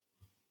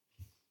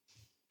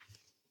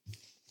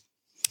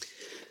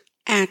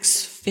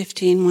Acts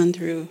 15, 1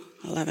 through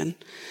 11.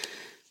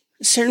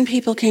 Certain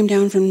people came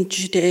down from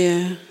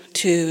Judea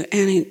to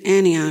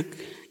Antioch.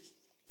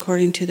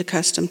 According to the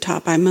custom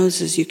taught by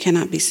Moses, you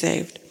cannot be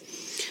saved.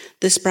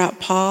 This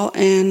brought Paul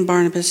and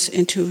Barnabas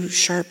into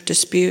sharp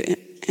dispute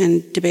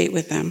and debate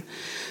with them.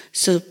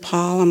 So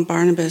Paul and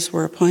Barnabas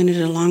were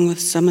appointed along with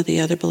some of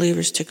the other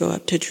believers to go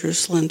up to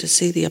Jerusalem to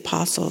see the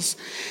apostles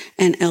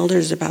and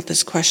elders about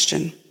this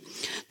question.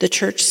 The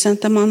church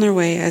sent them on their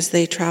way as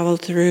they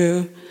traveled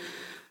through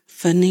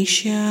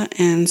Phoenicia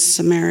and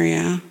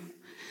Samaria.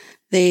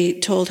 They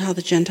told how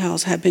the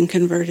Gentiles had been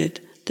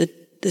converted.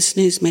 This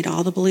news made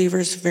all the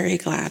believers very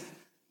glad.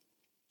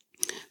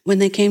 When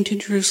they came to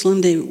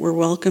Jerusalem, they were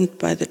welcomed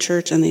by the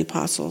church and the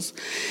apostles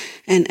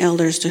and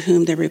elders to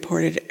whom they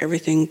reported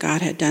everything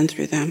God had done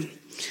through them.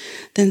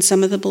 Then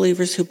some of the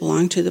believers who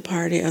belonged to the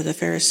party of the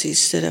Pharisees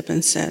stood up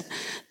and said,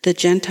 "The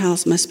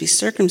Gentiles must be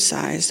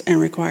circumcised and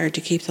required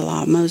to keep the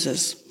law of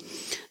Moses."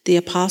 The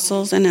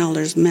apostles and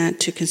elders met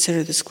to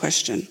consider this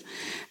question.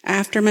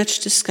 After much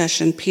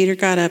discussion, Peter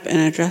got up and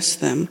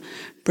addressed them.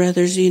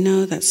 "Brothers, you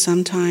know that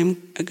some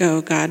time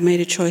ago God made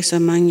a choice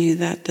among you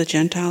that the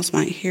Gentiles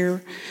might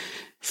hear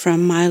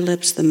from my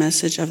lips the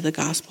message of the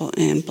gospel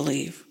and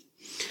believe.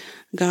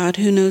 God,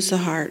 who knows the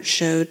heart,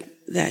 showed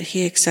that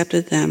he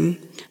accepted them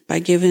by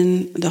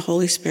giving the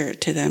Holy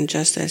Spirit to them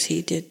just as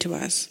he did to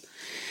us.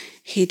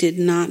 He did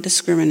not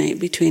discriminate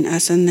between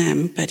us and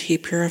them, but he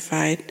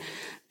purified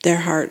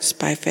their hearts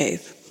by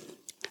faith.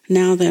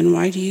 Now then,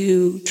 why do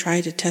you try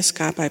to test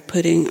God by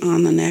putting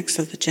on the necks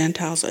of the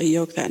Gentiles a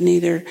yoke that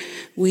neither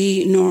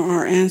we nor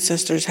our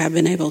ancestors have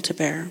been able to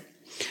bear?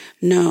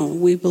 No,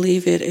 we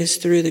believe it is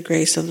through the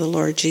grace of the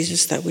Lord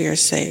Jesus that we are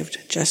saved,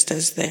 just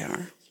as they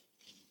are."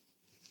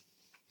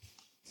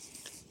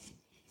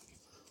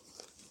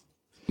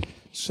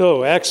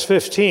 So, Acts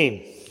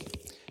 15.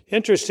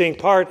 Interesting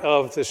part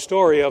of the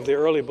story of the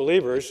early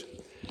believers.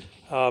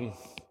 We're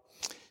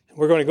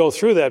going to go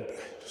through that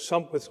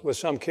with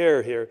some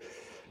care here.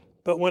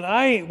 But when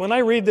I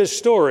read this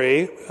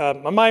story,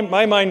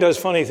 my mind does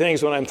funny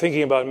things when I'm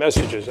thinking about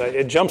messages.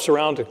 It jumps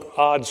around to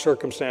odd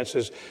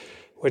circumstances,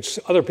 which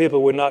other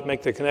people would not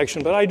make the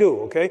connection, but I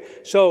do, okay?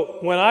 So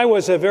when I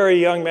was a very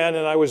young man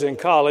and I was in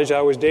college,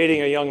 I was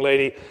dating a young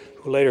lady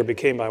who later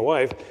became my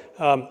wife,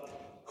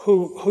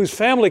 whose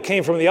family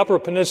came from the Upper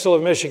Peninsula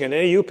of Michigan.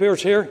 Any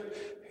UPers here?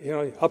 You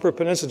know, Upper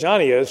Peninsula,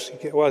 Johnny is,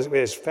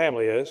 his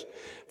family is,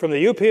 from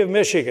the UP of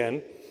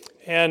Michigan.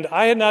 And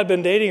I had not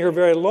been dating her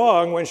very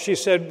long when she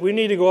said, "We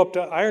need to go up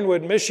to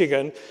Ironwood,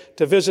 Michigan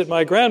to visit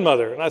my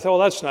grandmother." And I thought, well,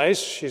 that's nice.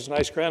 She's a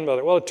nice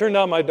grandmother. Well, it turned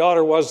out my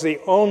daughter was the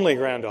only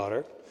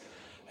granddaughter.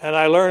 And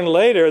I learned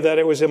later that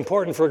it was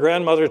important for a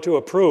grandmother to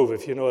approve,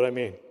 if you know what I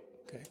mean.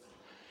 Okay.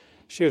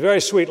 She was a very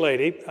sweet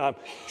lady.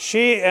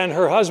 She and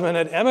her husband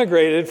had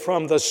emigrated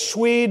from the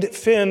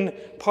Swede-Finn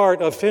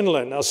part of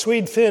Finland. Now,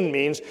 Swede-Finn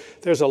means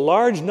there's a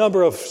large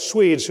number of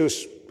Swedes who,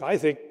 I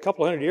think, a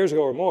couple hundred years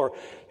ago or more,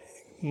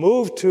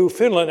 moved to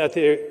Finland at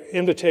the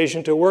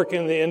invitation to work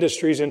in the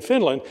industries in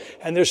Finland.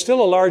 And there's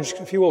still a large,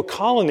 if you will,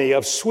 colony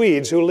of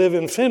Swedes who live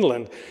in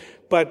Finland.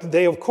 But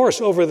they, of course,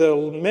 over the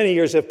many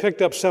years have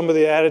picked up some of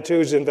the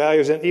attitudes and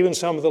values and even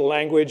some of the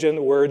language and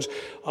the words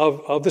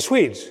of the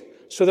Swedes.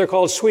 So they're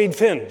called Swede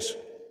Finns.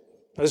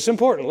 Now, this is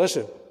important.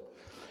 Listen.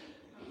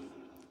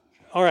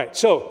 All right.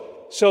 So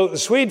the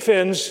Swede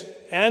Finns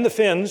and the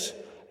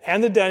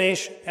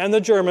Danish and the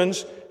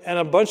Germans and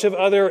a bunch of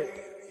other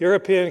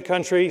European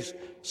countries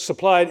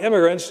supplied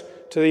immigrants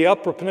to the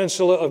Upper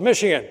Peninsula of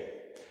Michigan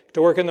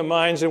to work in the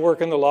mines and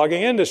work in the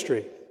logging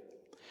industry.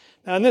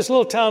 Now, in this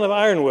little town of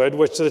Ironwood,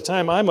 which at the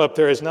time I'm up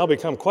there has now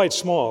become quite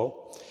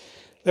small,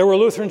 there were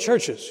Lutheran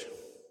churches.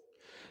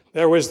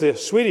 There was the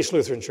Swedish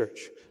Lutheran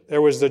Church.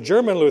 There was the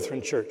German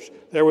Lutheran Church.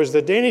 There was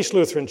the Danish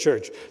Lutheran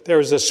Church. There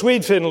was the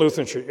Swede-Finn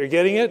Lutheran Church. You're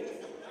getting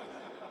it?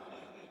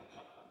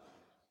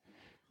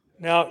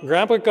 Now,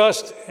 Grandpa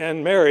Gust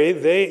and Mary,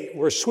 they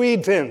were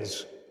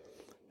Swede-Finns.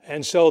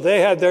 And so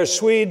they had their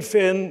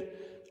Swede-Finn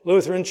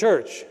Lutheran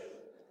Church.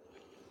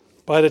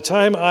 By the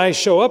time I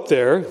show up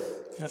there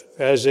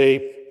as a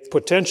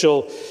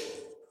potential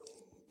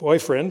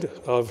boyfriend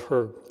of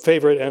her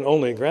favorite and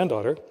only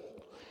granddaughter,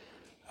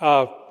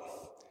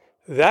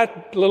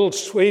 that little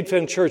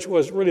Swede-Finn church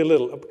was really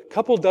little. A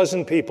couple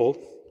dozen people,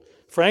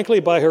 frankly,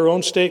 by her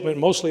own statement,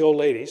 mostly old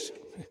ladies.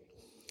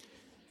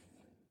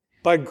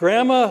 But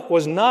Grandma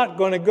was not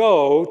going to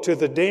go to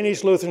the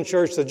Danish Lutheran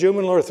Church, the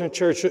German Lutheran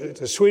Church,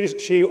 the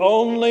Swedish. She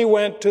only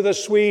went to the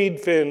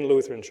Swede-Finn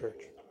Lutheran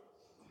Church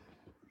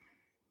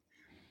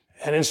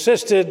and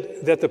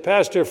insisted that the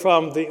pastor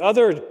from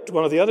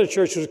one of the other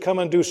churches would come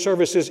and do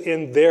services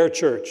in their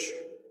church.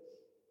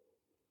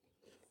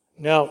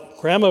 Now,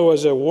 Grandma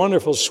was a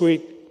wonderful,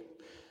 sweet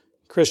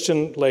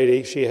Christian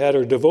lady. She had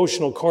her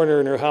devotional corner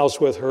in her house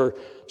with her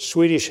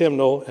Swedish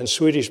hymnal and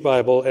Swedish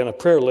Bible and a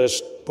prayer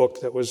list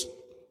book that was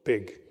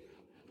big.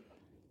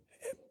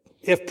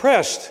 If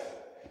pressed,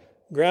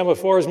 Grandma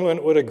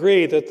Forsman would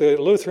agree that the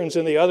Lutherans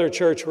in the other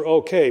church were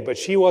okay, but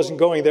she wasn't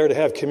going there to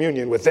have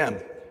communion with them.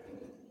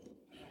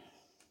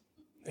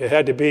 It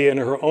had to be in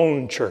her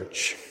own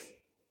church.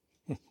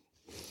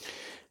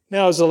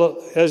 Now,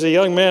 as a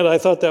young man, I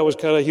thought that was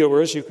kind of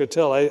humorous. You could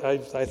tell I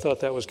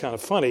thought that was kind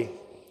of funny.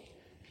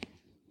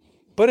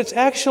 But it's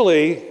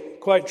actually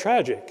quite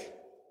tragic,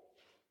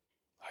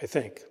 I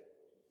think.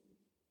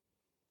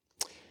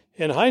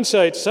 In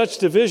hindsight, such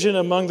division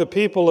among the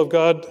people of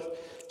God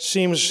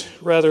seems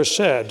rather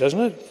sad, doesn't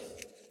it?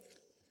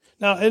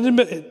 Now,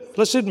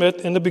 let's admit,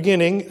 in the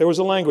beginning, there was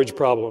a language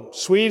problem.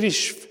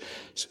 Swedish,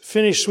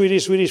 Finnish,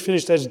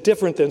 Finnish, that's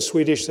different than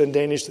Swedish, than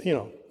Danish,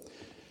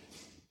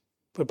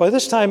 But by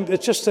this time,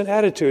 it's just an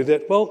attitude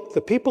that, well,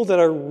 the people that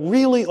are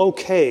really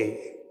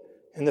okay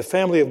in the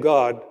family of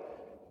God,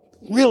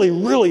 really,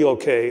 really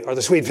okay, are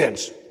the Swede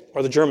Finns,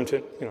 or the German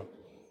Finns,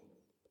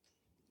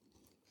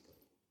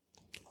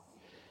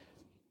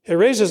 It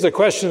raises the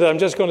question that I'm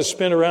just going to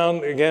spin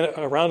around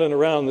and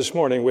around this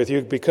morning with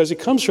you, because it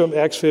comes from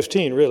Acts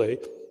 15, really.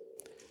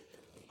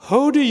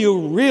 Who do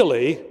you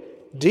really,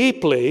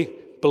 deeply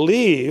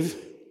believe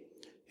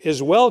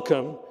is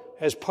welcome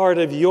as part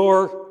of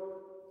your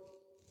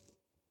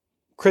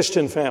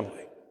Christian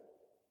family?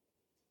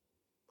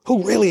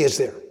 Who really is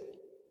there?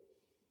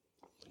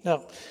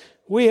 Now,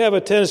 we have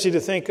a tendency to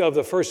think of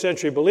the first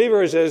century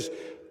believers as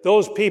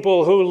those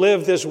people who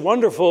lived this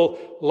wonderful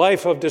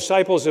life of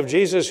disciples of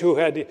Jesus, who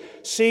had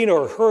seen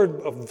or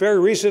heard very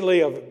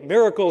recently of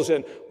miracles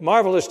and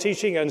marvelous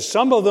teaching, and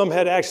some of them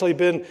had actually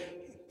been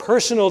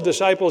personal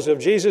disciples of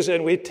Jesus,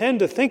 and we tend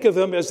to think of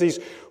them as these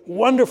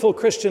wonderful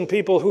Christian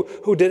people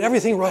who did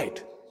everything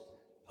right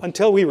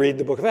until we read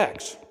the book of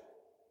Acts.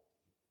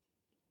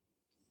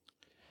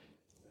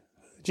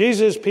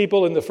 Jesus'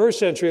 people in the first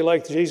century,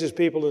 like Jesus'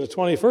 people in the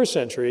 21st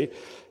century,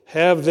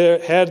 had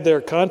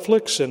their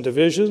conflicts and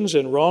divisions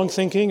and wrong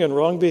thinking and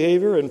wrong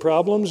behavior and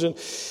problems, and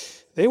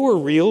they were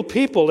real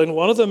people. And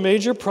one of the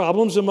major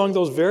problems among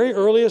those very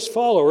earliest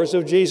followers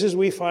of Jesus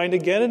we find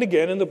again and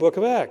again in the book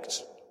of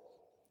Acts.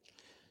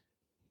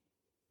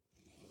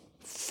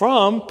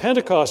 From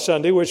Pentecost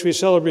Sunday, which we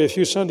celebrated a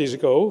few Sundays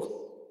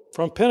ago,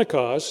 from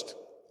Pentecost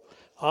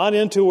on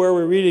into where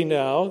we're reading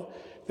now,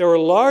 there were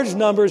large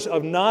numbers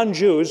of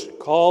non-Jews,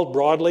 called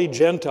broadly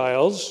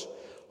Gentiles,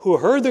 who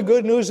heard the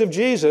good news of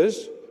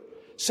Jesus,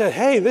 said,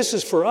 hey, this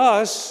is for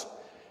us,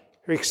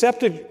 who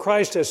accepted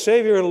Christ as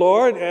Savior and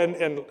Lord,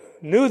 and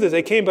knew that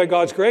they came by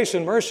God's grace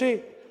and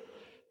mercy,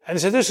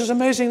 and said, this is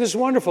amazing, this is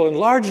wonderful. And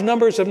large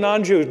numbers of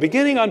non-Jews,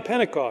 beginning on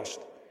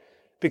Pentecost,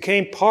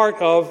 became part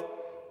of,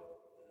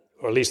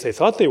 or at least they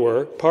thought they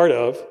were, part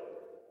of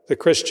the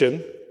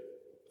Christian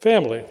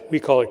family. We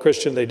call it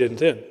Christian, they didn't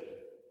then.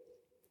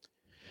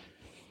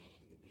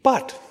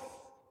 But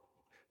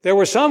there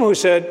were some who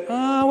said,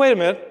 wait a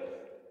minute,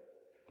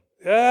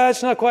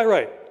 that's not quite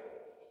right.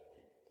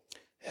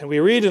 And we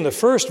read in the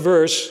first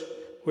verse,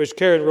 which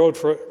Karen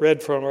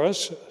read from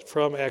us,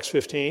 from Acts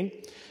 15,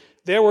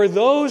 there were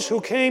those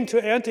who came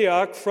to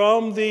Antioch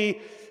from the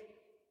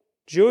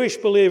Jewish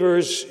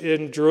believers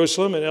in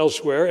Jerusalem and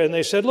elsewhere, and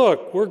they said,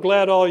 look, we're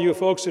glad all you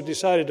folks have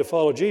decided to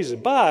follow Jesus,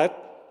 but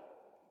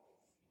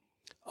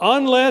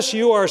unless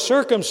you are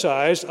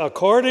circumcised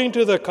according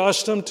to the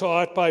custom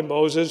taught by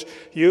Moses,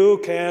 you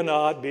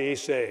cannot be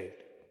saved.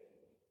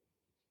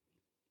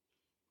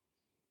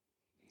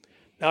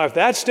 Now, if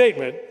that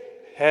statement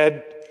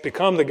had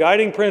become the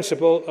guiding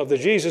principle of the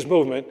Jesus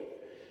movement,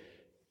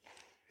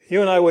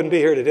 you and I wouldn't be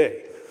here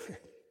today.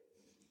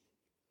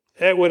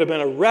 It would have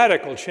been a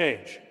radical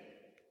change.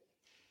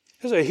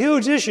 It's a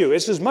huge issue.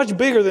 It's as much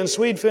bigger than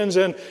Swede Finns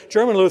and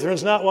German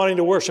Lutherans not wanting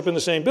to worship in the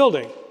same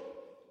building.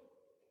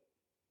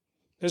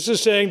 This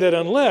is saying that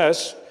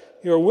unless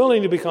you're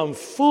willing to become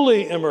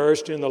fully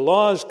immersed in the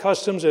laws,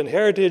 customs, and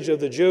heritage of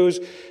the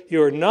Jews,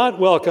 you are not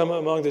welcome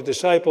among the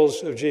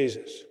disciples of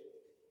Jesus.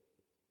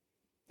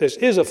 This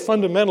is a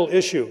fundamental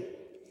issue.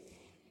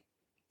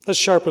 Let's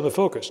sharpen the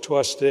focus to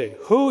us today.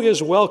 Who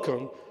is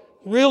welcome,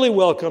 really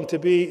welcome, to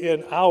be in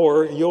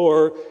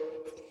your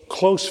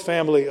close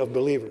family of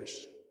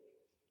believers?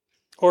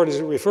 Or does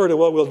it refer to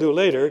what we'll do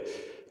later?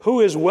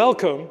 Who is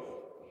welcome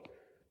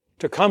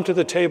to come to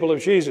the table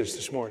of Jesus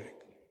this morning?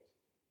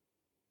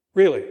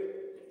 Really?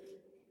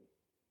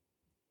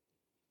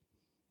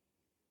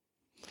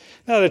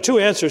 Now, there are two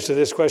answers to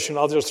this question.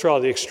 I'll just throw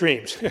out the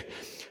extremes.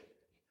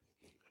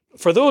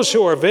 For those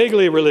who are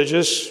vaguely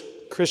religious,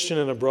 Christian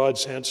in a broad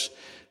sense,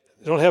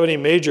 they don't have any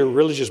major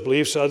religious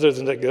beliefs other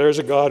than that there's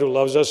a God who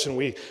loves us and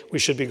we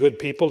should be good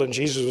people and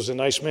Jesus was a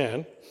nice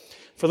man.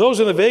 For those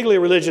in the vaguely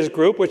religious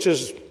group, which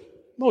is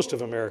most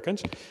of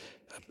Americans,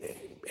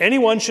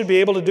 anyone should be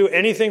able to do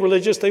anything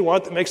religious they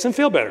want that makes them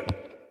feel better.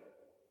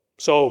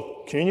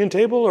 So, communion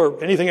table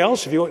or anything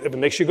else, if it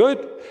makes you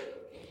good,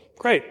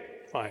 great,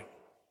 fine.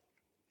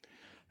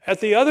 At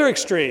the other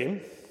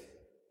extreme,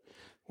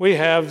 we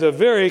have the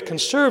very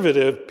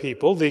conservative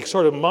people, the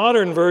sort of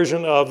modern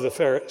version of the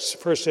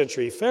first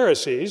century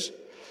Pharisees.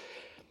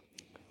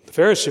 The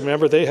Pharisees,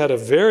 remember, they had a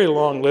very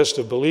long list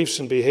of beliefs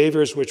and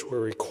behaviors which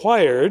were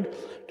required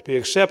to be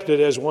accepted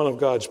as one of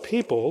God's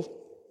people.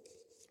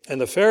 And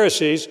the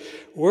Pharisees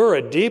were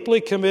a deeply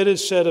committed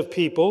set of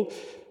people,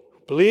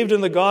 believed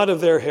in the God of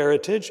their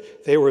heritage.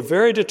 They were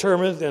very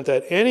determined that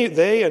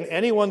they and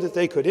anyone that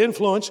they could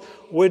influence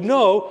would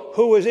know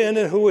who was in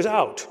and who was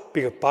out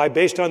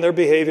based on their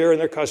behavior and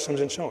their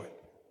customs and so on.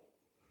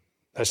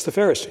 That's the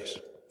Pharisees.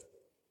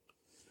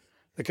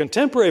 The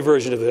contemporary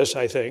version of this,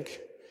 I think,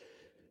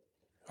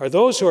 are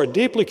those who are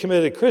deeply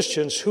committed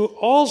Christians who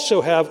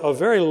also have a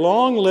very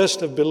long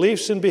list of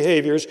beliefs and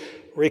behaviors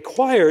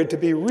required to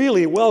be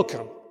really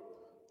welcome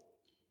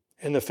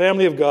in the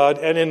family of God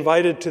and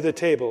invited to the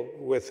table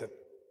with Him.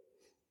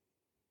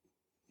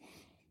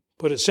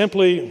 Put it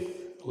simply,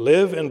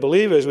 live and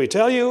believe as we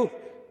tell you,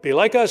 be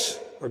like us,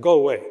 or go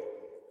away.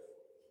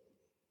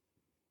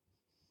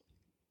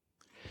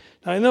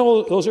 Now, in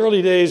those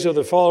early days of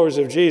the followers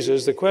of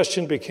Jesus, the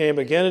question became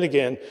again and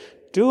again,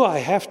 do I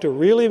have to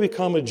really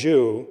become a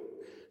Jew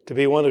to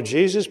be one of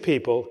Jesus'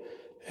 people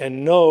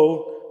and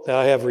know that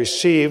I have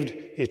received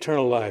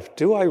eternal life?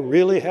 Do I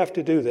really have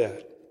to do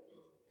that?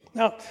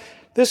 Now,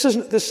 this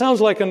sounds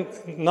like a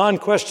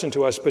non-question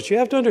to us, but you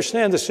have to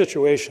understand the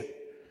situation.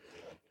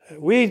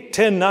 We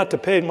tend not to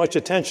pay much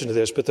attention to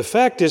this, but the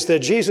fact is that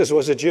Jesus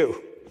was a Jew,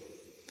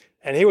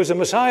 and He was the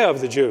Messiah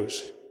of the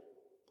Jews.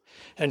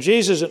 And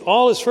Jesus and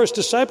all His first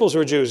disciples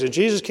were Jews, and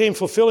Jesus came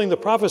fulfilling the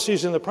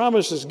prophecies and the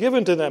promises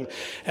given to them.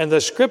 And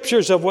the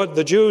scriptures of what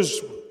the Jews,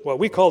 what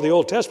we call the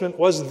Old Testament,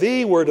 was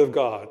the Word of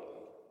God.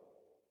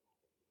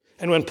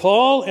 And when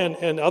Paul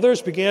and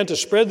others began to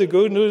spread the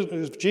good news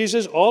of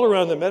Jesus all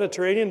around the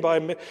Mediterranean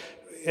by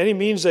any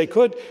means they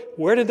could,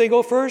 where did they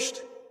go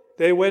first?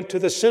 They went to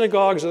the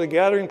synagogues or the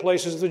gathering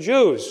places of the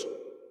Jews.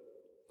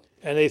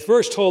 And they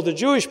first told the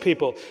Jewish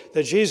people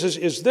that Jesus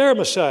is their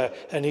Messiah.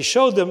 And He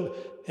showed them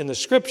in the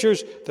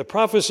scriptures the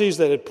prophecies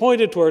that had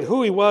pointed toward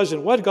who He was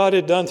and what God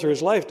had done through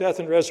His life, death,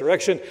 and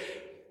resurrection.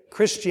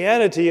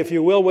 Christianity, if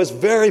you will, was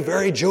very,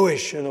 very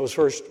Jewish in those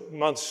first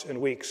months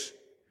and weeks.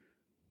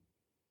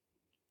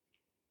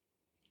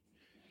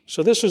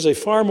 So this was a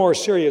far more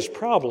serious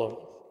problem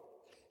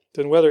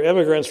than whether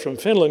immigrants from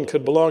Finland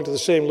could belong to the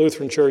same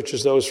Lutheran church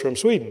as those from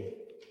Sweden.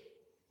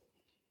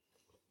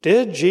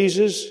 Did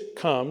Jesus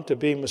come to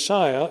be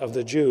Messiah of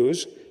the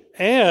Jews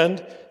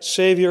and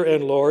Savior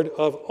and Lord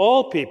of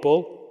all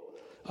people,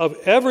 of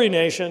every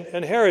nation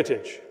and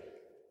heritage?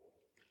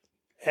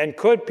 And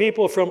could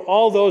people from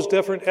all those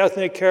different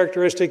ethnic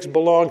characteristics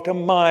belong to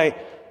my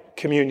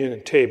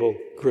communion table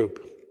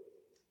group?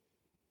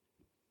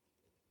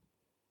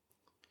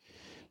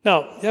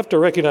 Now, you have to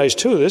recognize,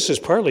 too, this is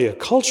partly a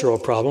cultural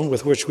problem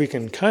with which we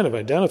can kind of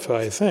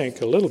identify, I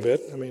think, a little bit.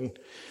 I mean,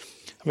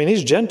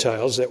 these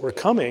Gentiles that were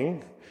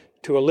coming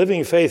to a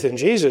living faith in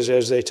Jesus,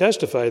 as they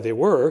testified they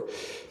were,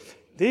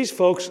 these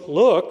folks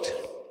looked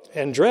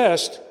and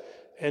dressed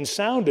and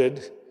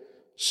sounded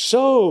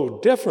so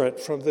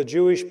different from the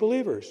Jewish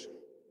believers.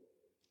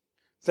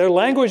 Their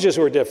languages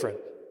were different.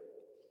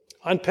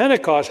 On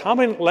Pentecost, how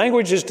many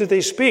languages did they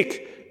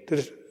speak to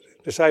the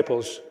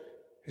disciples?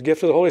 The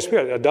gift of the Holy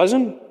Spirit.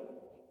 12?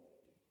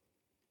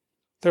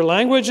 Their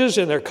languages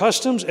and their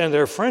customs and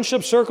their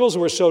friendship circles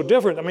were so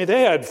different. I mean,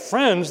 they had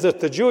friends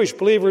that the Jewish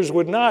believers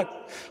would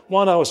not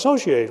want to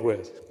associate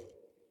with.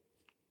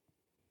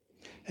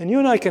 And you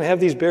and I can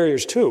have these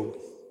barriers too.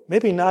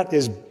 Maybe not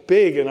as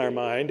big in our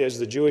mind as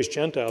the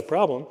Jewish-Gentile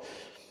problem.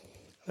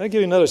 I'll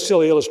give you another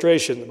silly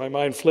illustration that my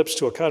mind flips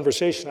to a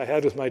conversation I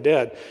had with my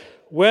dad.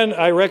 When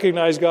I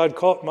recognized God's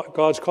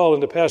call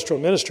into pastoral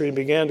ministry and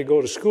began to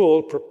go to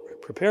school,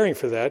 preparing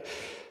for that,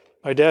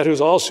 my dad, who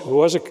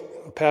was a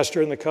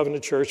pastor in the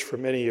Covenant Church for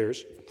many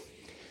years,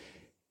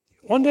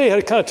 one day I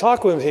had to kind of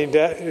talk with him.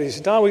 He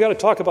said, "Don, we got to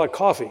talk about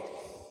coffee."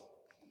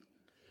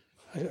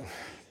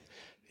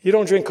 "You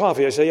don't drink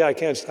coffee?" I said, "Yeah, I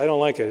can't. I don't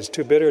like it. It's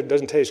too bitter. It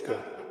doesn't taste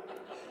good."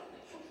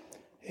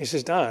 He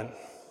says, "Don,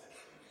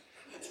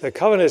 the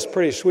Covenant is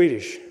pretty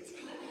Swedish.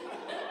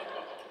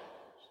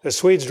 The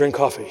Swedes drink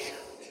coffee.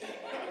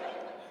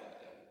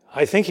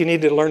 I think you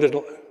need to learn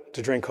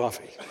to drink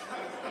coffee."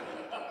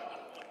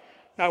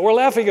 Now, we're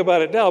laughing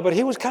about it now, but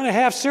he was kind of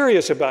half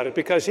serious about it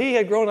because he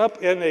had grown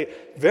up in a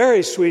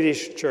very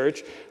Swedish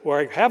church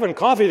where having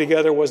coffee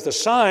together was the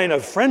sign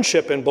of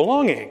friendship and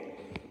belonging.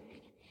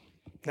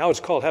 Now it's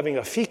called having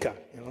a fika,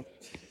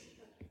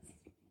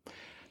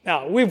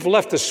 Now, we've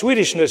left the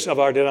Swedishness of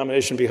our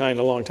denomination behind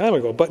a long time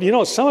ago, but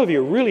some of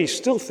you really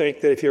still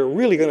think that if you're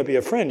really going to be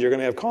a friend, you're going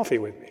to have coffee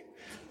with me.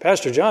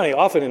 Pastor Johnny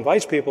often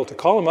invites people to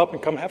call him up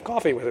and come have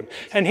coffee with him,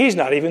 and he's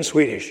not even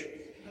Swedish.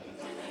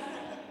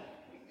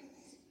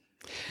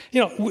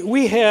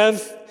 We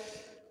have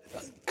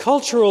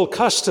cultural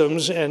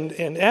customs and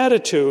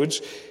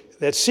attitudes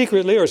that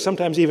secretly or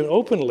sometimes even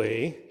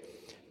openly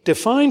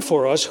define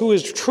for us who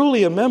is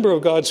truly a member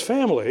of God's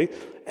family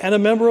and a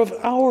member of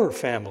our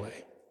family.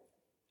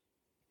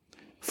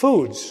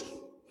 Foods,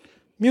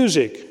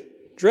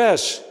 music,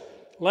 dress,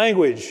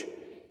 language,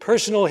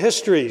 personal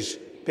histories,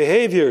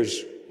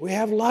 behaviors. We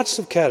have lots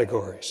of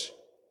categories.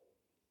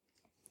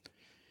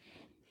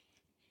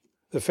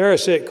 The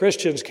Pharisaic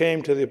Christians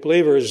came to the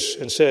believers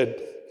and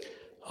said,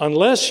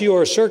 "Unless you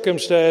are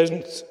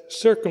circumcised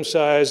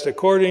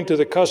according to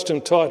the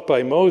custom taught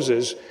by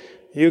Moses,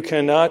 you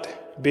cannot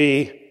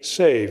be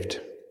saved.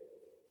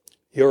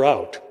 You're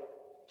out.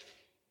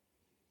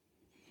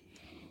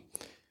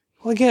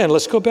 Well, again,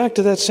 let's go back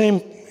to that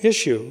same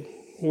issue.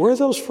 Were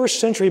those first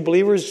century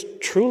believers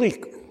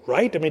truly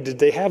right? I mean, did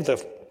they have the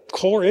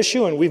core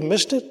issue and we've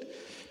missed it?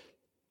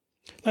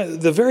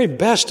 The very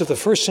best of the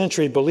first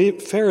century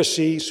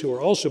Pharisees, who were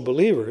also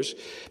believers,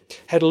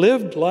 had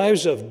lived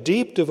lives of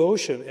deep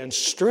devotion and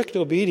strict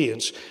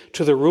obedience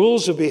to the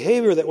rules of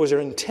behavior that was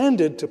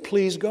intended to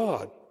please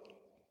God.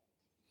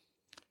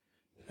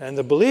 And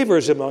the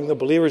believers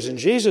in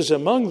Jesus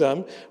among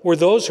them, were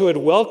those who had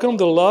welcomed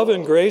the love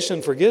and grace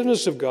and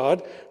forgiveness of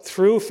God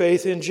through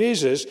faith in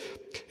Jesus.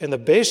 And the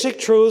basic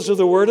truths of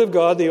the Word of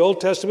God, the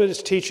Old Testament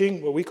is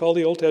teaching, what we call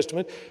the Old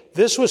Testament,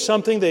 this was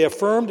something they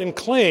affirmed and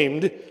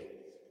claimed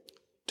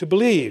to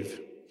believe.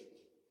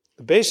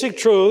 The basic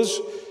truths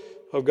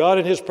of God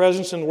and His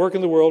presence and work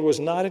in the world was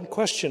not in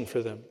question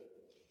for them.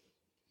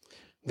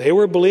 They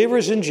were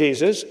believers in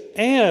Jesus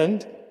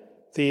and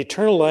the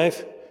eternal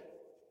life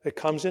that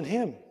comes in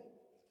Him.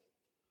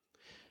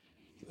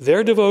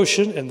 Their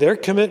devotion and their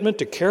commitment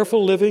to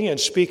careful living and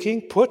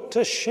speaking put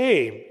to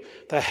shame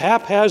the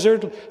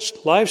haphazard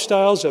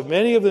lifestyles of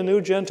many of the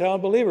new Gentile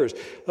believers.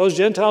 Those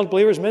Gentile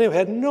believers, many of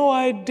them had no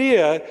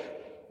idea,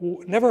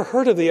 never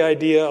heard of the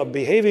idea of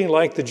behaving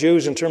like the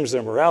Jews in terms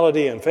of their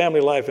morality and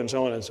family life and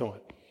so on and so on.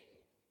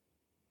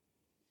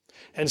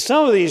 And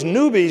some of these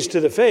newbies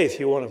to the faith, if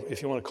you want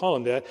to call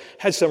them that,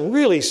 had some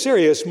really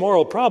serious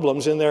moral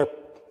problems in their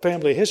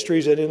family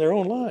histories and in their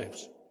own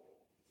lives.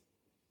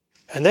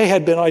 And they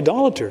had been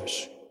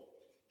idolaters,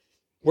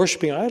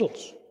 worshiping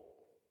idols.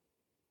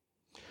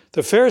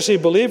 The Pharisee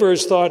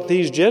believers thought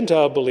these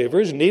Gentile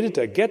believers needed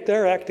to get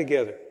their act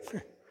together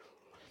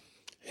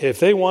if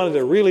they wanted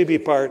to really be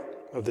part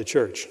of the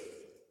church.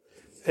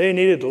 They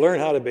needed to learn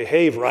how to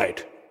behave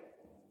right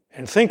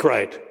and think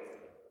right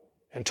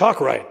and talk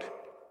right.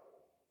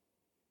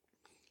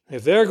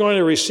 If they're going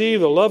to receive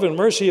the love and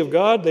mercy of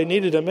God, they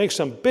needed to make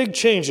some big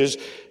changes,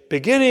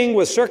 beginning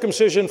with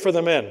circumcision for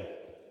the men.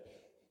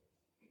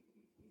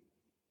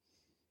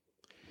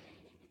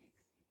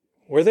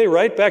 Were they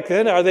right back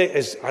then? Are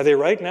they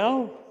right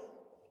now?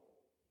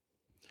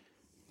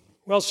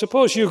 Well,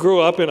 suppose you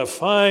grew up in a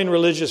fine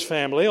religious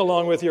family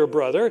along with your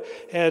brother,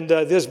 and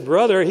this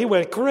brother, he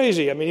went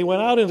crazy. I mean, he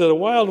went out into the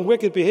wild and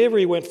wicked behavior.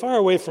 He went far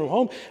away from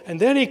home, and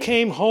then he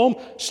came home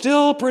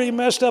still pretty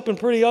messed up and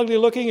pretty ugly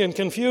looking and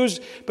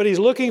confused, but he's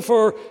looking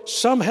for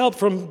some help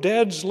from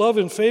Dad's love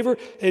and favor,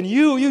 and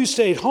you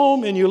stayed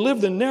home, and you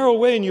lived the narrow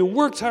way, and you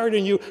worked hard,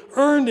 and you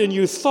earned, and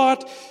you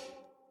thought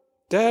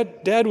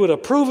Dad would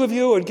approve of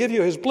you and give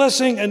you his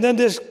blessing, and then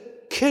this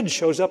kid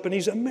shows up and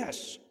he's a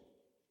mess.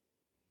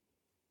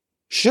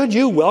 Should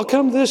you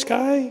welcome this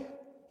guy,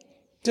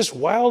 this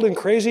wild and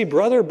crazy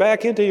brother,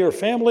 back into your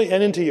family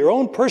and into your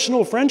own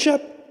personal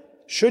friendship?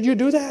 Should you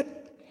do that?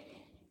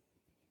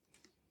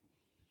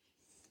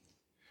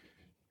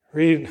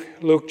 Read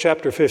Luke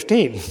chapter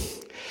 15,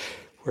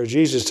 where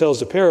Jesus tells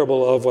the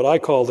parable of what I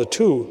call the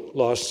two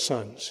lost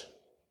sons.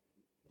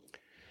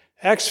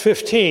 Acts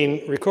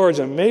 15 records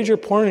a major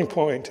turning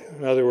point,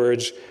 in other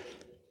words,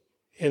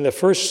 in the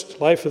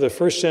first life of the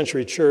first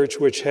century church,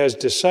 which has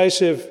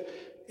decisive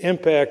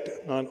impact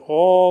on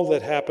all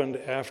that happened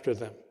after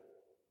them.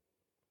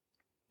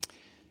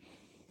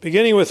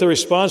 Beginning with the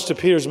response to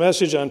Peter's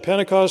message on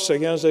Pentecost,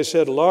 again, as I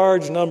said,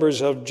 large numbers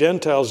of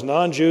Gentiles,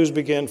 non-Jews,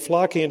 began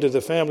flocking into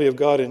the family of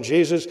God in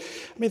Jesus.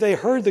 I mean, they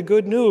heard the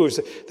good news.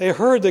 They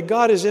heard that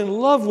God is in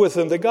love with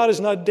them, that God is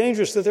not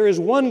dangerous, that there is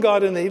one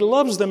God and that He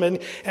loves them and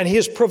He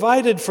has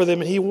provided for them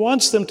and He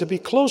wants them to be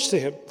close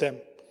to them.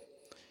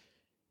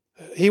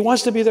 He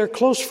wants to be their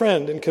close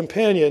friend and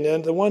companion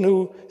and the one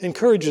who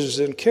encourages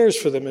and cares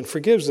for them and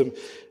forgives them.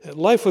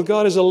 Life with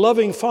God as a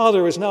loving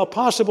Father is now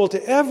possible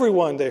to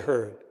everyone, they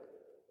heard.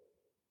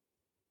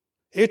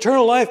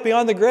 Eternal life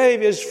beyond the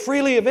grave is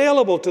freely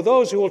available to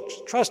those who will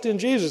trust in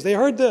Jesus. They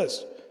heard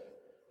this.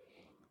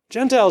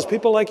 Gentiles,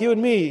 people like you and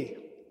me,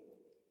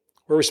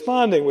 were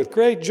responding with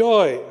great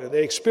joy.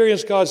 They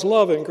experienced God's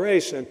love and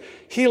grace and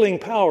healing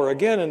power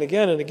again and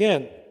again and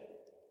again.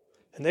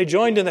 And they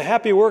joined in the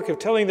happy work of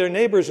telling their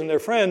neighbors and their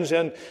friends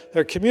and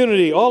their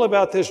community all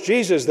about this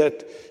Jesus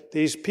that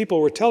these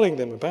people were telling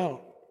them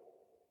about.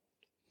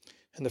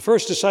 And the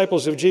first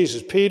disciples of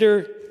Jesus,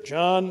 Peter,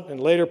 John,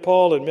 and later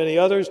Paul and many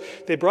others,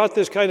 they brought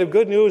this kind of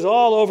good news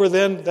all over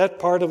then that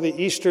part of the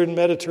eastern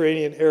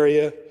Mediterranean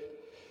area.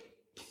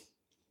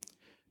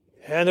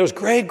 And there was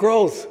great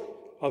growth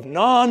of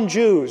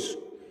non-Jews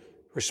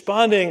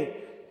responding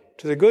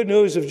to the good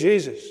news of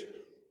Jesus.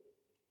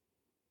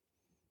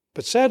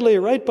 But sadly,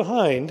 right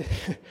behind,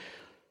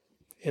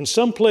 in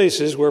some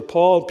places where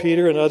Paul,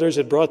 Peter, and others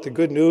had brought the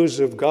good news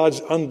of God's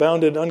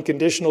unbounded,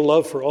 unconditional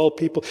love for all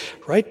people,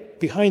 right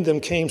behind them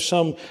came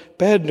some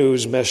bad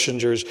news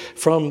messengers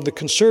from the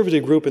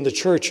conservative group in the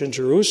church in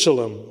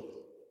Jerusalem,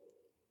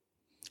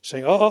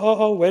 saying,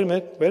 wait a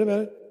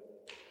minute.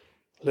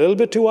 A little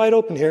bit too wide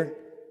open here.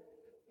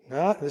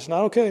 No, it's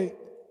not okay.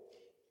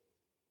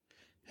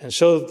 And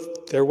so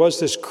there was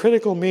this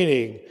critical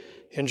meeting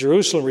in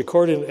Jerusalem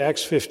recorded in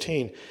Acts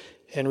 15.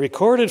 And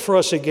recorded for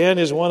us again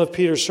is one of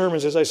Peter's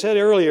sermons. As I said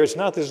earlier, it's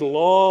not as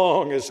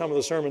long as some of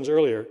the sermons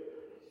earlier,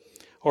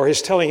 or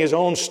his telling his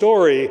own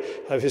story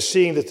of his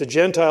seeing that the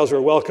Gentiles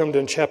were welcomed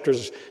in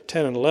chapters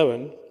 10 and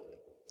 11.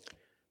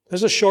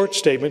 There's a short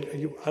statement. I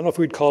don't know if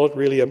we'd call it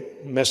really a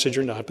message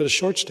or not, but a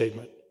short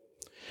statement.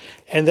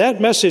 And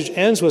that message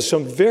ends with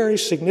some very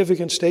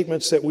significant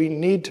statements that we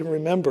need to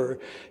remember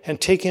and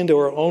take into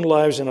our own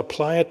lives and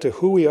apply it to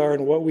who we are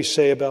and what we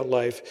say about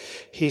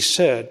life. He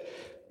said,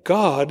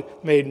 God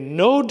made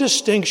no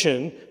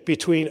distinction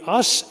between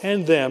us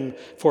and them,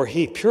 for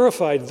he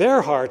purified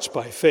their hearts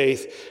by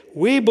faith.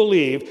 We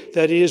believe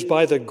that it is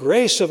by the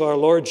grace of our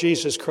Lord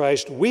Jesus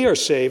Christ we are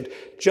saved,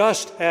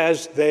 just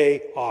as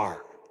they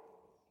are.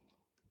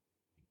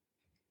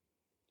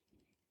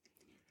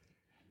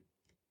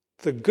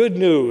 The good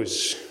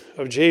news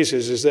of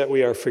Jesus is that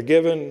we are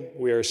forgiven,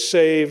 we are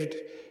saved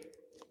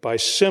by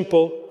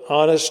simple,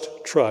 honest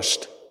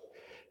trust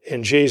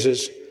in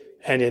Jesus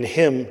and in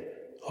him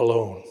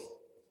alone.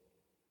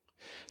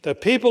 The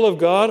people of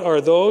God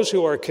are those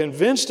who are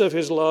convinced of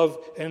his love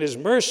and his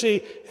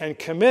mercy and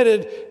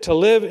committed to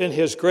live in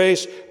his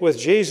grace with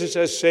Jesus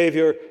as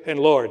Savior and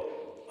Lord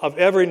of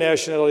every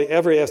nationality,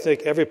 every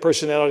ethnic, every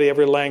personality,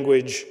 every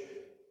language,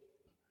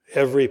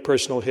 every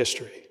personal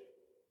history.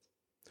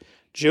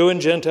 Jew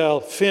and Gentile,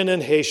 Finn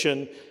and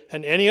Haitian,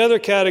 and any other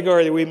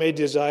category that we may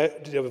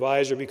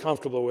devise or be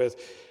comfortable with,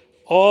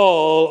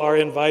 all are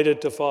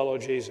invited to follow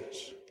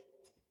Jesus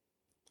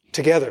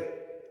together.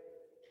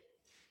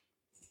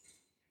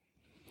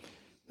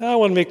 Now I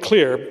want to make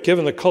clear,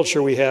 given the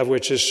culture we have,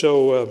 which is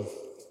so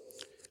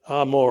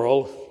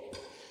amoral,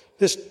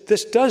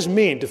 this does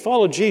mean, to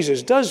follow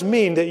Jesus, does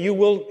mean that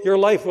your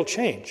life will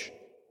change.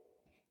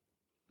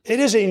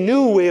 It is a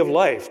new way of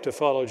life to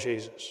follow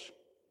Jesus.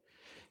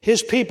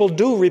 His people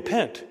do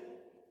repent.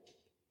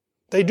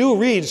 They do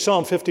read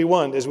Psalm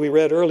 51, as we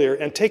read earlier,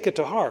 and take it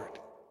to heart.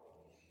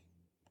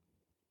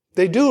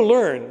 They do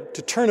learn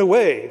to turn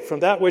away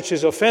from that which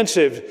is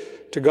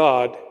offensive to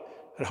God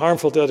and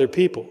harmful to other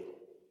people.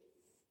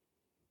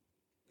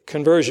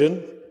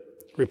 Conversion,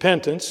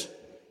 repentance,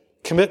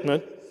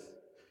 commitment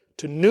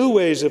to new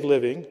ways of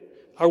living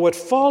are what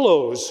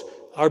follows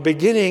our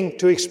beginning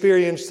to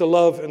experience the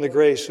love and the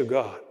grace of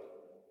God.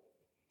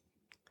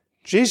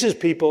 Jesus'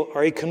 people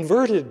are a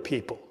converted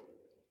people,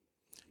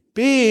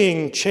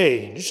 being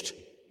changed,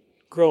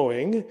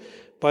 growing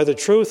by the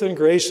truth and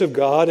grace of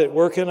God at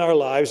work in our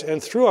lives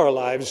and through our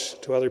lives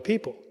to other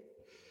people.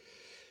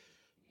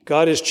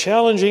 God is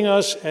challenging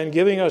us and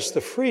giving us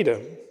the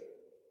freedom,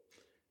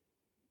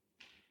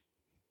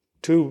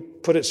 to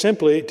put it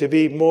simply, to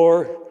be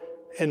more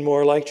and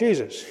more like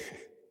Jesus,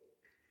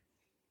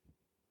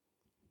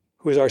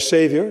 who is our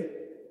Savior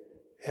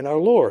and our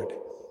Lord.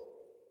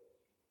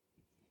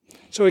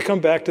 So we come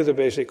back to the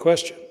basic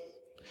question.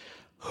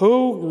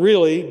 Who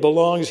really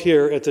belongs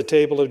here at the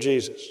table of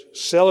Jesus,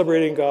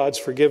 celebrating God's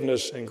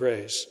forgiveness and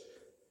grace?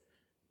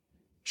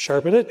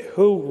 Sharpen it.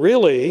 Who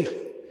really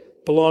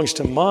belongs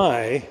to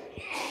my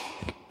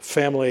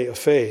family of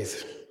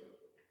faith?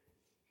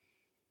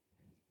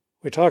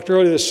 We talked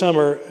earlier this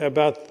summer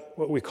about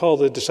what we call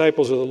the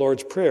disciples of the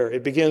Lord's Prayer.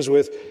 It begins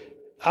with,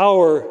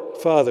 Our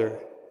Father.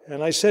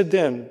 And I said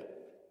then,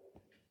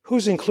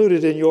 who's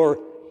included in your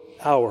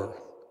Our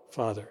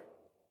Father?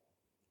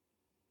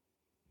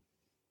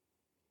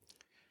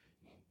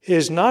 It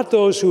is not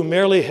those who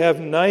merely have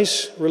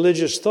nice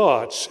religious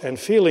thoughts and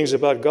feelings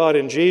about God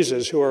and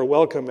Jesus who are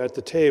welcome at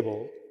the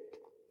table.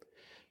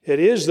 It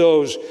is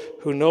those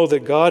who know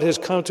that God has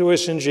come to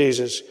us in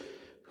Jesus,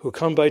 who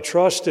come by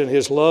trust in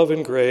his love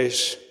and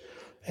grace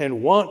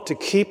and want to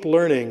keep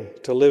learning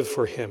to live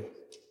for him.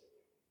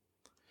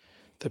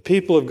 The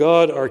people of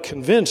God are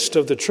convinced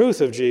of the truth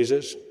of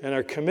Jesus and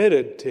are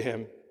committed to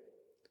him.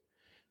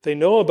 They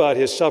know about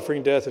his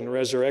suffering, death, and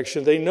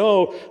resurrection. They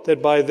know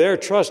that by their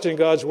trust in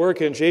God's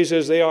work in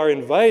Jesus, they are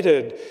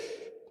invited,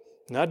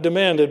 not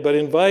demanded, but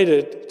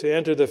invited to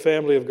enter the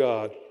family of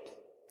God.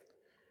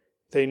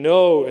 They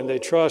know and they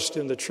trust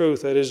in the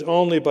truth that it is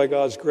only by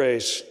God's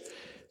grace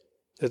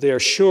that they are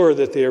sure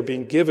that they are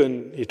being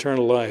given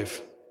eternal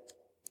life.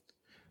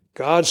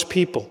 God's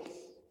people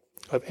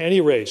of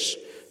any race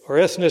or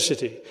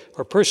ethnicity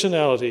or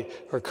personality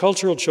or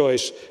cultural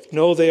choice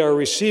know they are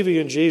receiving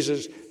in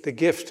Jesus the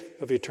gift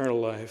of eternal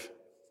life.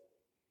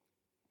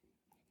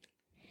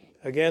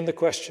 Again, the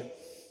question,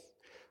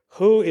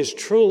 who is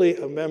truly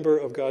a member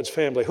of God's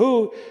family?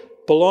 Who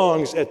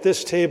belongs at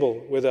this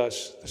table with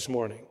us this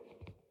morning?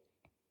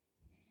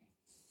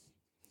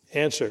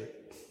 Answer,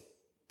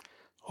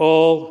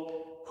 all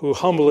who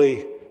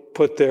humbly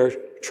put their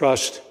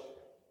trust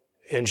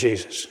in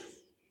Jesus.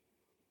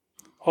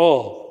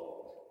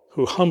 All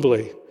who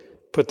humbly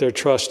put their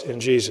trust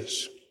in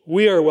Jesus.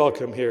 We are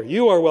welcome here.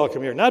 You are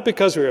welcome here. Not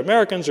because we're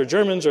Americans or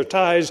Germans or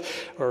Thais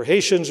or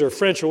Haitians or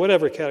French or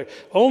whatever category.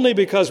 Only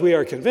because we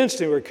are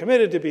convinced and we're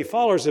committed to be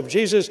followers of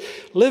Jesus,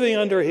 living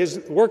under his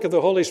work of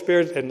the Holy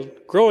Spirit and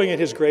growing in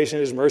his grace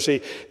and his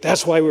mercy.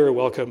 That's why we are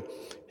welcome.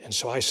 And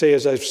so I say,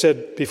 as I've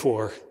said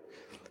before,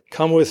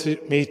 come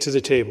with me to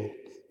the table.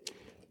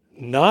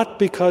 not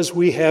because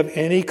we have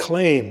any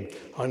claim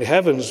on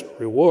heaven's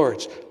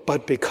rewards,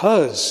 but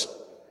because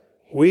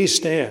we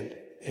stand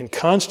in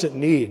constant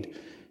need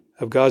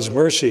of God's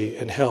mercy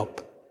and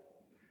help.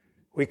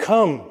 We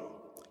come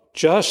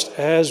just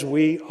as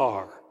we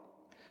are,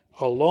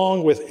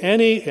 along with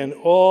any and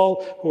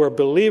all who are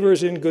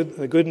believers in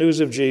the good news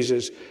of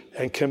Jesus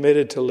and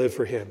committed to live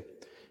for him.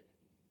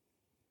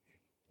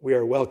 We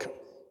are welcome.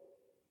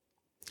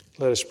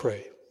 Let us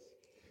pray.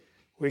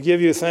 We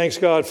give you thanks,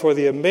 God, for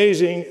the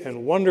amazing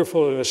and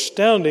wonderful and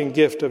astounding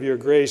gift of your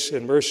grace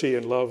and mercy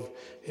and love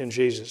in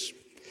Jesus.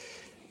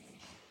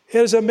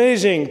 It is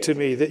amazing to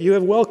me that you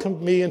have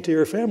welcomed me into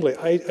your family.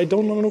 I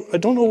don't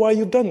know why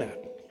you've done that.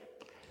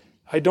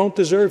 I don't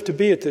deserve to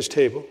be at this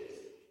table.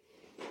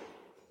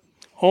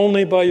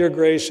 Only by your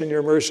grace and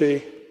your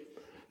mercy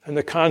and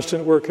the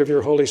constant work of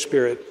your Holy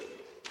Spirit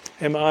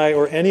am I,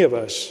 or any of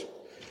us,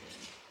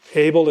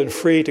 able and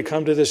free to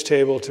come to this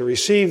table to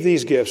receive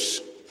these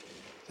gifts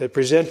that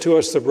present to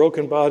us the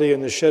broken body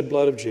and the shed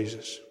blood of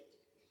Jesus,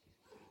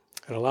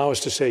 and allow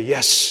us to say,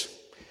 yes,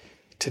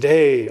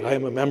 today I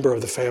am a member of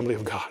the family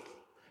of God,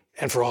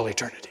 and for all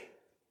eternity.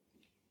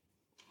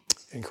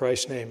 In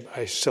Christ's name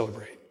I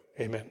celebrate.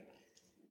 Amen.